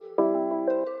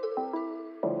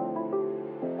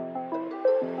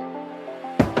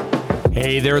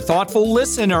Hey there, thoughtful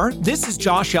listener. This is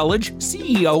Josh Elledge,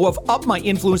 CEO of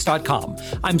UpMyInfluence.com.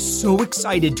 I'm so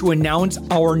excited to announce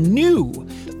our new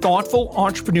Thoughtful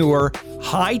Entrepreneur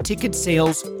high-ticket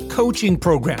sales coaching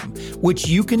program, which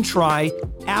you can try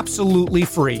absolutely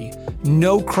free.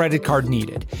 No credit card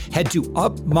needed. Head to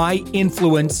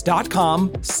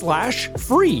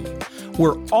UpMyInfluence.com/free.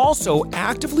 We're also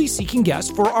actively seeking guests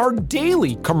for our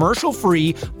daily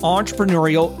commercial-free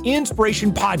entrepreneurial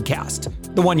inspiration podcast,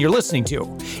 the one you're listening to.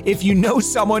 If you know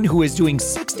someone who is doing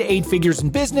 6 to 8 figures in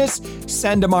business,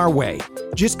 send them our way.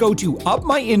 Just go to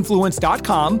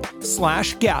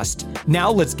UpMyInfluence.com/guest.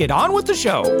 Now let's get on with the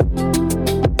show.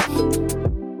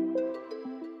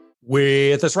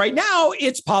 With us right now,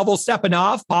 it's Pavel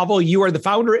Stepanov. Pavel, you are the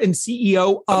founder and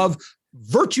CEO of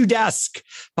Virtudesk.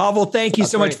 Pavel, thank you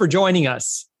so much for joining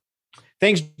us.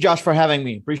 Thanks, Josh, for having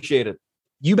me. Appreciate it.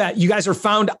 You bet. You guys are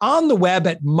found on the web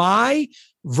at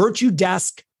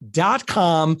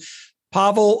myvirtudesk.com.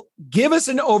 Pavel, give us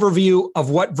an overview of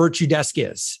what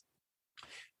Virtudesk is.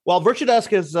 Well,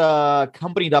 Virtudesk is a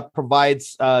company that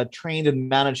provides trained and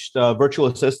managed virtual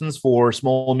assistants for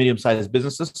small, medium-sized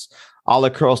businesses all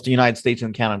across the United States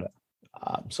and Canada.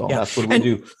 That's what we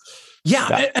do.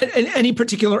 Yeah. And any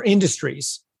particular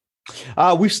industries?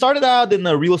 We started out in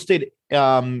the real estate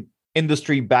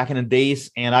industry back in the days,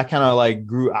 and I kind of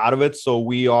grew out of it. So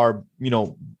we are,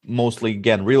 mostly,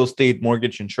 again, real estate,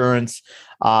 mortgage, insurance.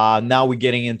 Now we're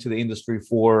getting into the industry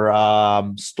for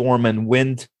storm and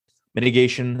wind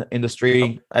mitigation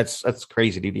industry. That's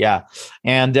crazy, dude. Yeah.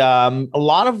 And a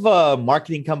lot of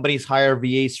marketing companies hire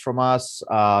VAs from us,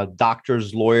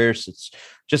 doctors, lawyers. It's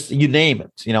just, you name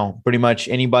it, pretty much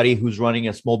anybody who's running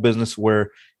a small business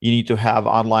where you need to have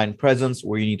online presence,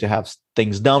 where you need to have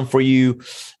things done for you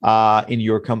in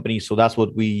your company. So that's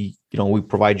what we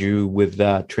provide you with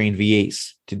trained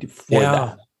VAs to do for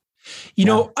that.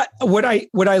 What I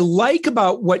like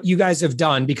about what you guys have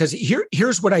done, because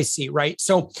here's what I see, right?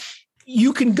 So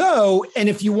you can go, and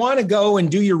if you want to go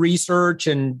and do your research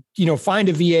and, find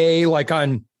a VA like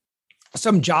on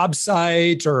some job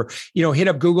site or, hit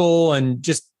up Google and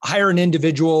just hire an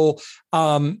individual,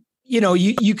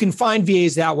 you can find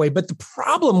VAs that way. But the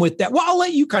problem with that, well, I'll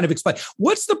let you kind of explain.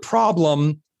 What's the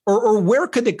problem or where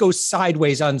could it go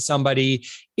sideways on somebody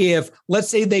if, let's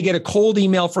say, they get a cold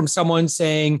email from someone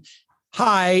saying,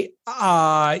 hi,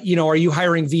 are you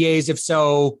hiring VAs? If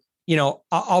so,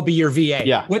 I'll be your VA.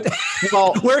 Yeah.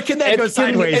 Well, where can that go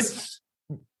sideways?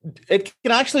 It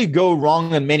can actually go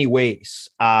wrong in many ways.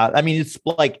 It's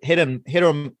like hit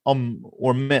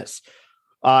or miss.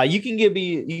 You can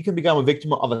become a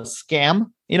victim of a scam,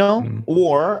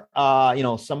 or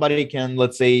somebody can,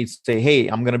 let's say, hey,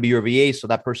 I'm going to be your VA, so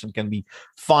that person can be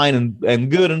fine and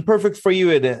good and perfect for you.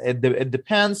 It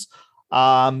depends.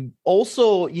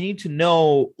 Also, you need to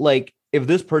know, if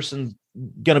this person's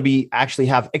going to be actually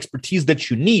have expertise that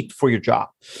you need for your job.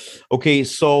 Okay,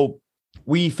 so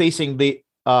we facing the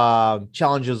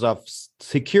challenges of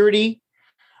security,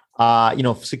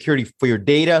 security for your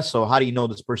data. So how do you know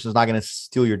this person is not going to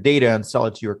steal your data and sell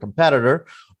it to your competitor?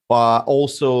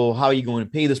 Also, how are you going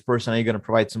to pay this person? Are you going to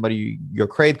provide somebody your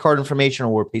credit card information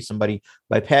or pay somebody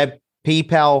by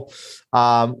PayPal?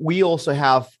 We also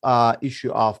have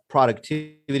issue of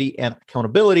productivity and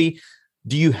accountability.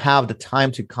 Do you have the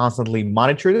time to constantly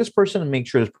monitor this person and make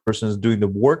sure this person is doing the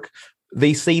work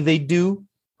they say they do?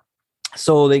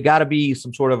 So they got to be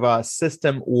some sort of a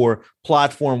system or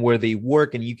platform where they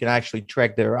work and you can actually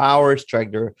track their hours,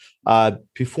 track their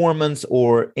performance,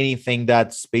 or anything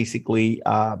that's basically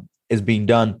is being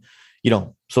done.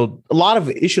 So a lot of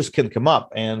issues can come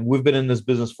up, and we've been in this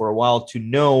business for a while to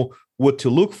know what to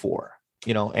look for,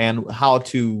 and how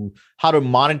to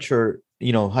monitor,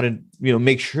 how to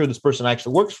make sure this person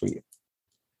actually works for you.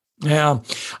 Yeah.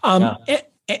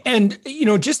 And,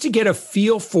 just to get a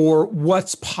feel for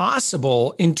what's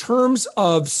possible in terms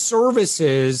of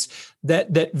services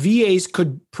that VAs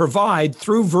could provide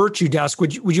through Virtudesk,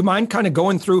 would you mind kind of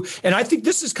going through? And I think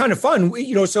this is kind of fun,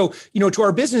 to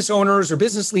our business owners or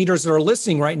business leaders that are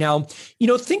listening right now,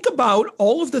 think about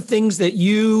all of the things that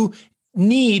you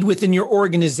need within your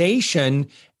organization.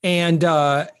 And,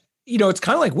 it's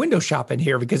kind of like window shopping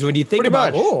here, because when you think pretty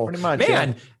much,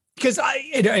 man, because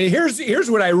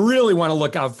here's what I really want to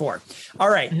look out for. All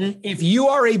right. Mm-hmm. If you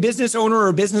are a business owner or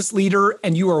a business leader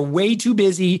and you are way too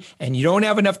busy and you don't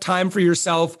have enough time for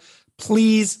yourself,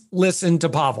 please listen to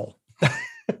Pavel.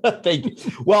 Thank you.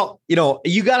 Well,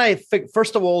 you gotta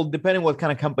first of all, depending what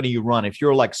kind of company you run. If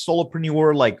you're like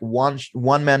solopreneur, like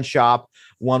one man shop,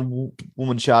 one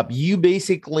woman shop, you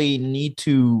basically need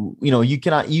to, you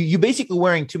cannot, you basically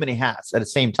wearing too many hats at the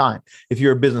same time if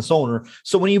you're a business owner.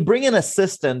 So when you bring in an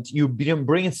assistant, you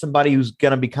bring in somebody who's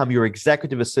gonna become your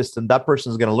executive assistant. That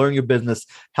person is gonna learn your business,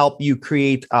 help you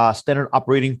create standard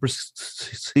operating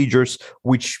procedures,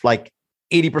 which like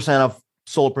 80% of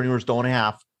solopreneurs don't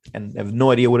have and have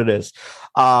no idea what it is.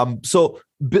 So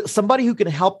somebody who can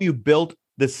help you build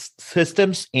the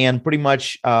systems and pretty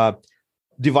much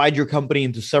divide your company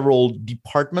into several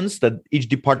departments, that each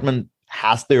department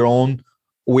has their own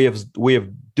way of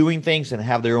doing things and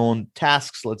have their own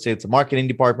tasks. Let's say it's a marketing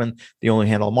department. They only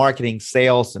handle marketing,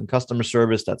 sales, and customer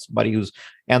service. That's somebody who's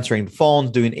answering the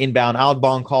phones, doing inbound,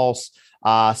 outbound calls.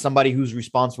 Somebody who's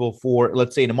responsible for,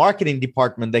 let's say in a marketing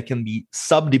department, that can be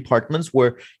sub departments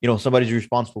where, somebody's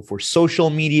responsible for social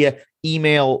media,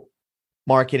 email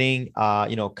marketing,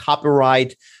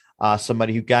 copyright,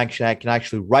 somebody who can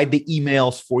actually write the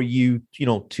emails for you,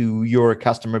 to your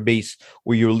customer base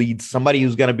or your leads, somebody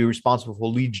who's going to be responsible for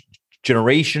lead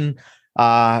generation.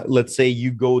 Let's say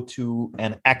you go to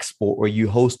an expo or you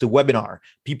host a webinar,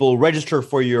 people register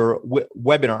for your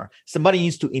webinar. Somebody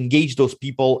needs to engage those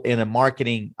people in a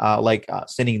marketing,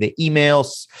 sending the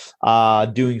emails,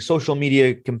 doing social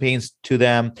media campaigns to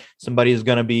them. Somebody is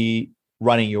going to be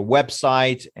running your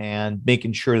website and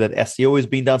making sure that SEO is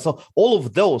being done. So all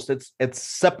of those, it's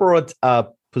separate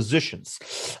positions.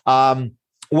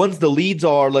 Once the leads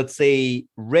are, let's say,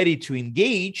 ready to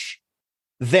engage,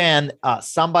 then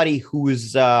somebody who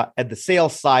is at the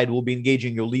sales side will be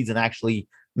engaging your leads and actually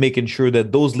making sure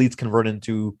that those leads convert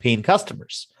into paying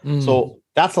customers. So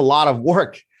that's a lot of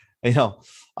work,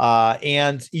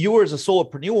 and you as a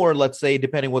solopreneur, let's say,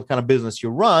 depending what kind of business you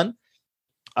run,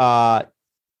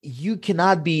 you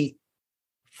cannot be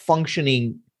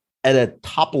functioning at a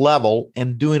top level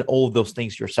and doing all of those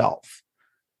things yourself.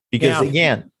 Because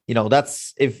again,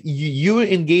 that's if you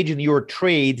engage in your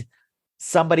trade,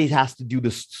 somebody has to do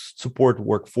the support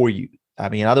work for you. I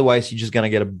mean, otherwise you're just going to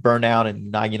get a burnout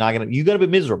and you're going to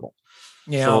be miserable.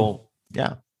 Yeah. So,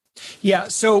 yeah. Yeah.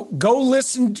 So go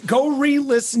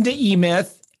re-listen to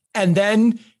eMyth and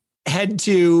then head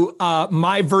to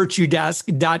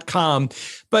myvirtudesk.com.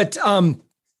 But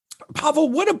Pavel,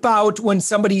 what about when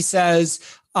somebody says,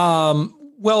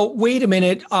 well, wait a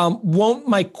minute, won't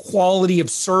my quality of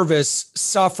service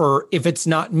suffer if it's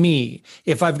not me?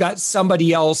 If I've got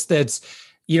somebody else that's,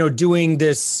 doing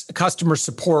this customer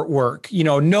support work,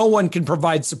 no one can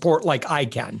provide support like I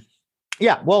can.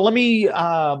 Yeah. Well, let me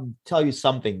tell you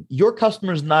something. Your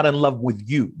customer is not in love with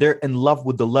you. They're in love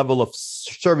with the level of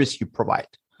service you provide.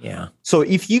 Yeah. So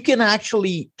if you can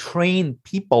actually train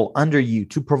people under you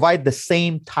to provide the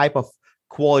same type of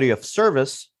quality of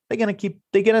service,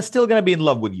 they're still gonna be in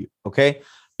love with you. Okay.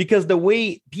 Because the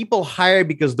way people hire,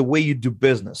 because the way you do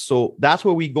business. So that's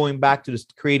where we're going back to this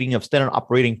creating of standard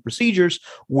operating procedures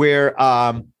where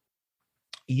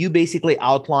you basically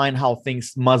outline how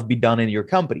things must be done in your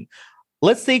company.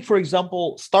 Let's take, for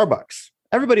example, Starbucks.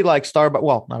 Everybody likes Starbucks.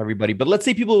 Well, not everybody, but let's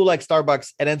say people who like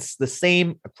Starbucks, and it's the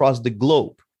same across the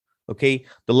globe. Okay.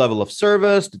 The level of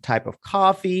service, the type of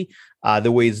coffee,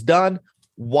 the way it's done.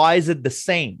 Why is it the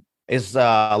same? Is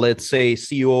let's say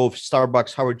CEO of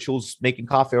Starbucks, Howard Schultz, making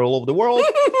coffee all over the world?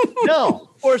 No,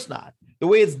 of course not. The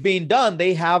way it's being done,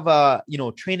 they have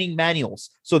training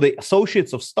manuals. So the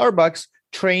associates of Starbucks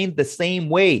trained the same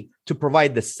way to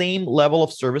provide the same level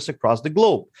of service across the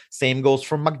globe. Same goes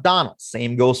for McDonald's.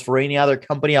 Same goes for any other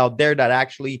company out there that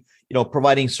actually,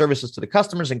 providing services to the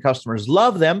customers, and customers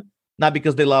love them, not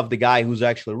because they love the guy who's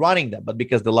actually running them, but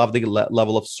because they love the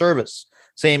level of service.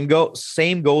 Same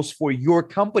goes for your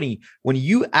company. When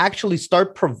you actually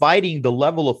start providing the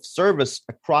level of service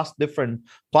across different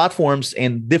platforms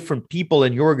and different people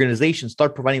in your organization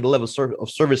start providing the level of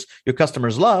service your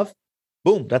customers love,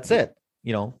 boom, that's it.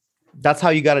 That's how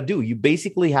you got to do. You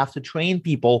basically have to train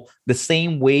people the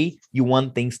same way you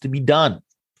want things to be done.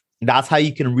 That's how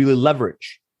you can really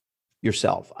leverage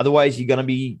yourself. Otherwise, you're going to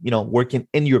be, working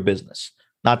in your business,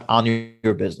 not on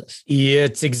your business.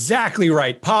 It's exactly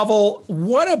right. Pavel,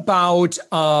 what about,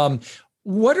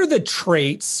 what are the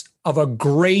traits of a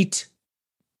great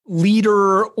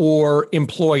leader or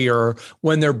employer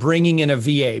when they're bringing in a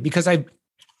VA? Because I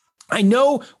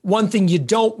know one thing you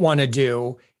don't want to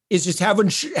do is just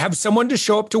have someone to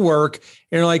show up to work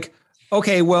and you're like,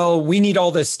 okay, well, we need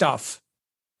all this stuff.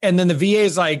 And then the VA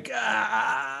is like,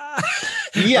 yeah,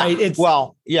 right?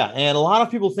 And a lot of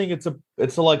people think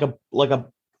it's like a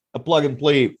plug and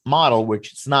play model,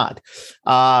 which it's not.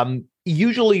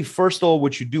 usually, first of all,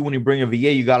 what you do when you bring a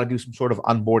VA, you got to do some sort of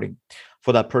onboarding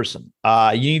for that person.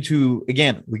 You need to,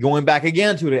 again, we're going back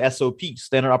again to the SOP,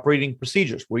 standard operating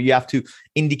procedures, where you have to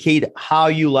indicate how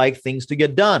you like things to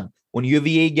get done. When your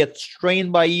VA gets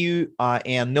trained by you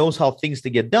and knows how things to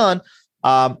get done,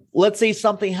 let's say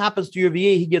something happens to your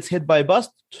VA, he gets hit by a bus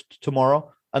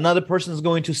tomorrow, another person is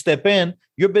going to step in,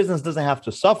 your business doesn't have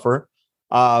to suffer.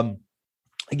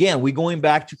 Again, we're going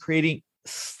back to creating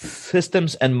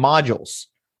systems and modules,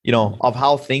 of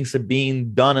how things are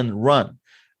being done and run.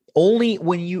 Only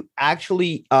when you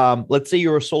actually, let's say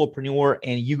you're a solopreneur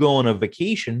and you go on a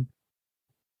vacation,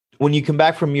 when you come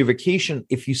back from your vacation,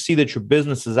 if you see that your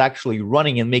business is actually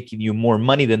running and making you more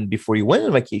money than before you went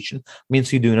on vacation,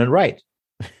 means you're doing it right.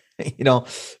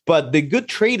 But the good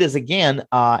trade is, again,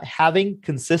 having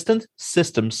consistent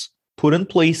systems put in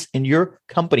place in your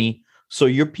company. So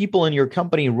your people in your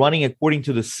company running according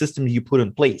to the system you put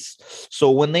in place.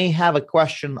 So when they have a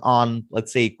question on,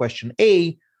 let's say, question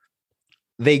A,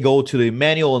 they go to the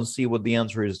manual and see what the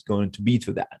answer is going to be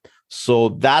to that. So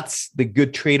that's the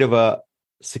good trait of a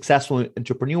successful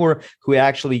entrepreneur who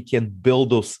actually can build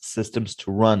those systems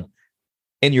to run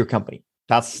in your company.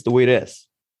 That's the way it is.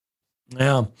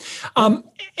 Yeah.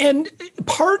 And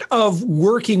part of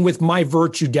working with my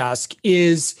Virtudesk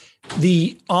is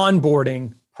the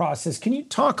onboarding process. Can you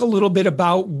talk a little bit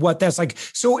about what that's like?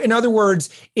 So in other words,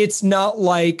 it's not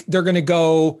like they're going to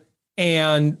go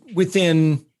and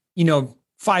within,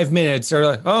 5 minutes they're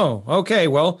like, oh, okay,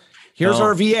 well, here's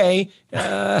our VA.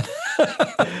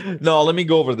 No, let me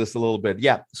go over this a little bit.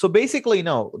 Yeah. So basically,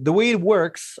 no, the way it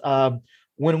works,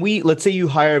 when let's say you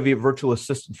hire a virtual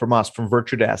assistant from us, from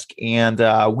Virtudesk, and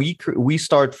we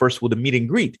start first with a meet and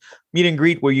greet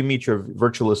where you meet your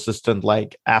virtual assistant.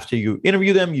 Like after you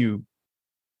interview them, you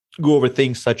go over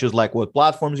things such as like what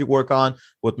platforms you work on,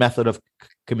 what method of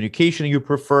communication you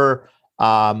prefer,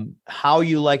 how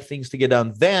you like things to get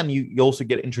done. Then you also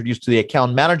get introduced to the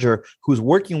account manager who's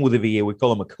working with the VA. We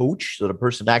call him a coach, so the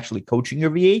person actually coaching your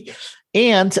VA.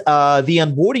 And the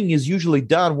onboarding is usually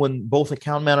done when both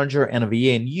account manager and a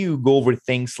VA and you go over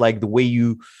things like the way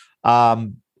you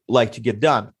like to get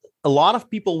done. A lot of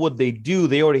people, what they do,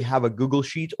 they already have a Google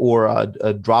Sheet or a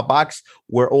Dropbox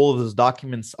where all of those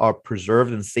documents are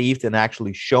preserved and saved and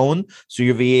actually shown. So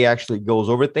your VA actually goes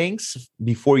over things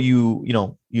before you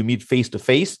meet face to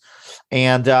face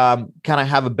and kind of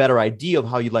have a better idea of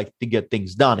how you like to get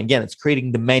things done. Again, it's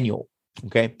creating the manual.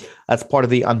 Okay, that's part of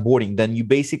the onboarding. Then you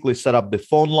basically set up the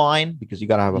phone line because you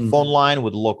got to have a phone line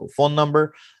with a local phone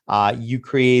number. You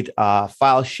create a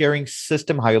file sharing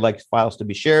system, how you like files to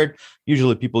be shared.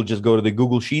 Usually people just go to the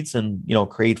Google Sheets and,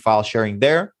 create file sharing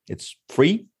there. It's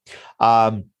free.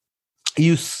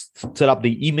 You set up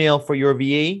the email for your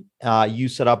VA. You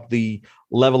set up the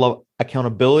level of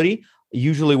accountability.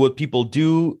 Usually what people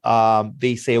do,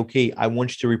 they say, okay, I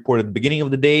want you to report at the beginning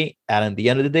of the day and at the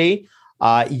end of the day.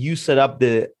 You set up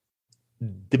the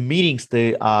meetings,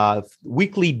 the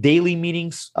weekly, daily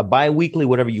meetings, bi-weekly,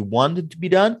 whatever you want it to be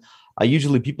done.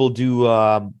 Usually people do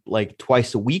like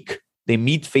twice a week. They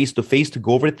meet face to face to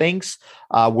go over things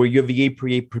where your VA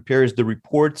prepares the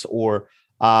reports, or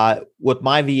what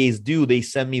my VAs do, they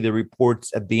send me the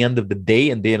reports at the end of the day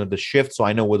and the end of the shift. So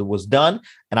I know what was done,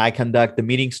 and I conduct the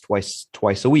meetings twice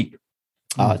a week.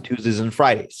 Tuesdays and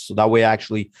Fridays. So that way I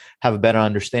actually have a better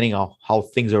understanding of how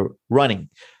things are running.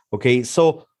 Okay.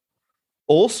 So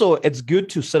also it's good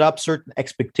to set up certain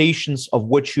expectations of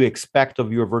what you expect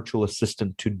of your virtual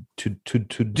assistant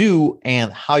to do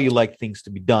and how you like things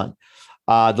to be done.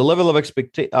 The level of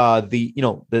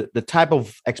the type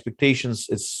of expectations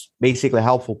is basically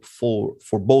helpful for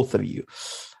both of you.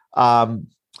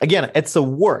 Again, it's a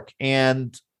work,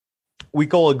 and we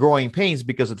call it growing pains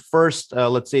because at first,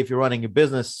 let's say if you're running a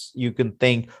business, you can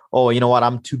think, oh, you know what?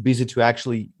 I'm too busy to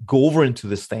actually go over into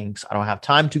these things. I don't have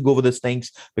time to go over these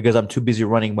things because I'm too busy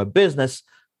running my business.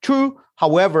 True.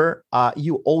 However,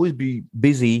 you always be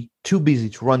too busy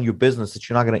to run your business that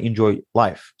you're not going to enjoy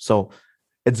life. So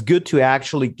it's good to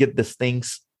actually get these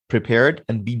things prepared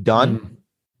and be done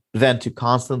than to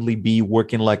constantly be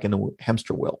working like in a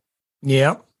hamster wheel.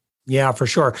 Yeah. Yeah, for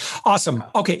sure. Awesome.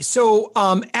 Okay. So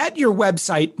at your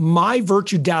website,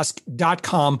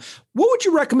 myvirtudesk.com, what would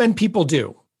you recommend people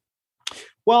do?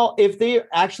 Well, if they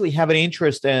actually have an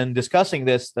interest in discussing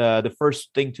this, the first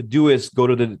thing to do is go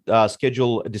to the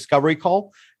schedule a discovery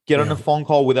call, get on a phone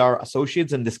call with our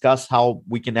associates and discuss how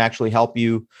we can actually help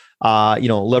you,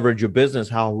 leverage your business,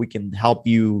 how we can help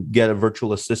you get a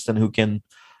virtual assistant who can,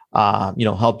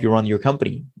 help you run your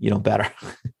company, better.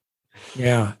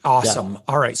 Yeah. Awesome. Yeah.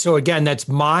 All right. So again, that's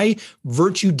My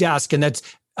Virtudesk, and that's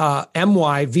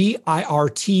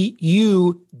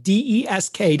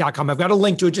myvirtudesk.com. I've got a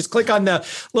link to it. Just click on the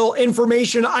little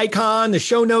information icon, the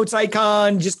show notes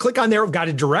icon. Just click on there. We've got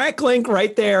a direct link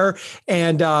right there.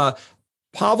 And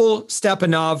Pavel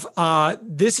Stepanov,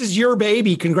 this is your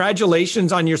baby.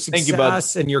 Congratulations on your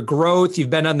success and your growth. You've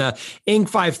been on the Inc.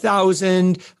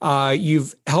 5000.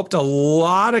 You've helped a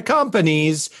lot of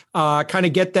companies kind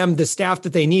of get them the staff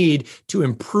that they need to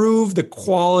improve the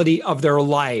quality of their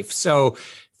life. So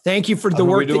thank you for the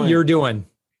work that you're doing.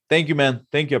 Thank you, man.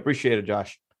 Thank you. Appreciate it,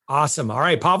 Josh. Awesome. All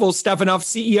right. Pavel Stepanov,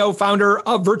 CEO, founder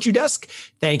of Virtudesk.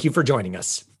 Thank you for joining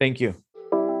us. Thank you.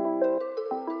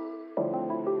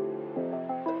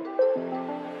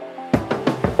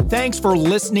 Thanks for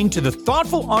listening to the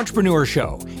Thoughtful Entrepreneur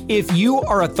Show. If you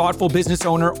are a thoughtful business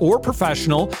owner or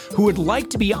professional who would like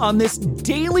to be on this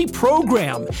daily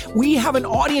program, we have an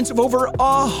audience of over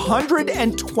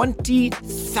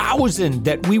 120,000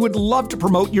 that we would love to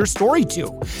promote your story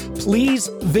to. Please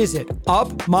visit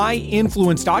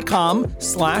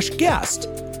upmyinfluence.com/guest.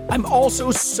 I'm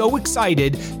also so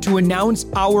excited to announce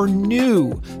our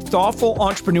new Thoughtful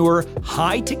Entrepreneur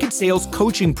high-ticket sales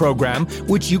coaching program,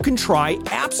 which you can try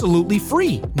absolutely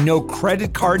free. No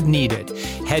credit card needed.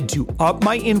 Head to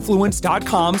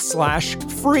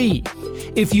upmyinfluence.com/free.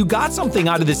 If you got something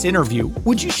out of this interview,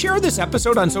 would you share this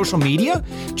episode on social media?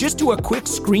 Just do a quick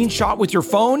screenshot with your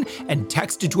phone and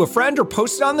text it to a friend or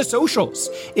post it on the socials.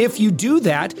 If you do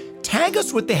that, tag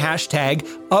us with the hashtag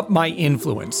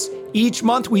UpMyInfluence. Each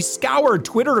month, we scour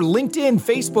Twitter, LinkedIn,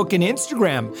 Facebook, and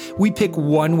Instagram. We pick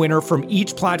one winner from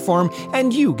each platform,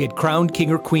 and you get crowned king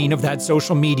or queen of that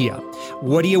social media.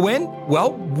 What do you win?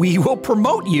 Well, we will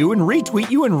promote you and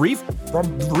retweet you and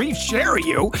reshare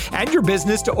you and your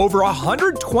business to over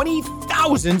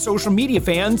 120,000 social media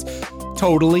fans,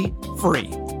 totally free.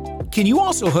 Can you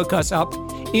also hook us up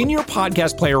in your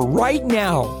podcast player right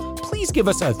now? Please give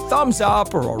us a thumbs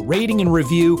up or a rating and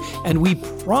review, and we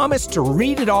promise to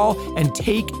read it all and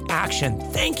take action.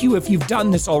 Thank you if you've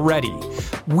done this already.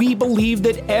 We believe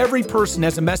that every person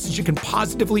has a message that can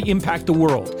positively impact the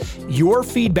world. Your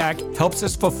feedback helps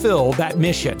us fulfill that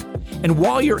mission. And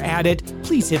while you're at it,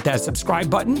 please hit that subscribe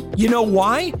button. You know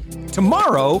why?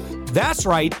 Tomorrow, that's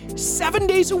right, 7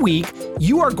 days a week,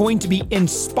 you are going to be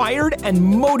inspired and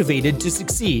motivated to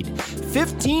succeed.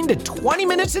 15 to 20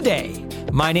 minutes a day.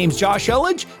 My name's Josh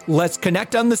Elledge. Let's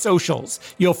connect on the socials.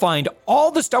 You'll find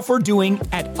all the stuff we're doing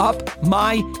at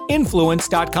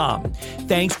upmyinfluence.com.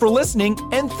 Thanks for listening,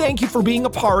 and thank you for being a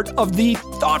part of the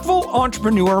Thoughtful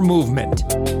Entrepreneur Movement.